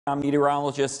I'm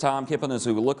meteorologist Tom Kippen. As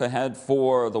we look ahead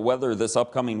for the weather this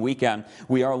upcoming weekend,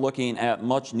 we are looking at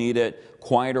much needed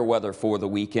quieter weather for the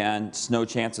weekend. Snow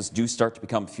chances do start to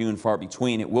become few and far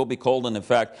between. It will be cold, and in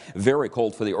fact very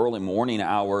cold for the early morning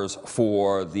hours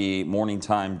for the morning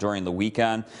time during the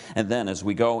weekend. And then as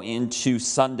we go into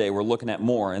Sunday, we're looking at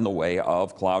more in the way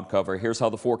of cloud cover. Here's how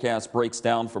the forecast breaks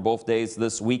down for both days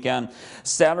this weekend.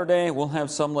 Saturday we'll have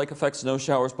some lake effect snow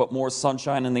showers, but more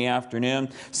sunshine in the afternoon.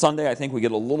 Sunday I think we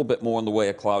get a little bit more in the way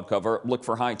of cloud cover. Look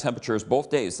for high temperatures both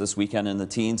days this weekend in the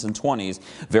teens and 20s.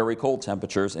 Very cold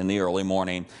temperatures in the early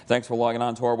morning. Thanks for logging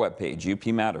on to our webpage,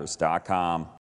 upmatters.com.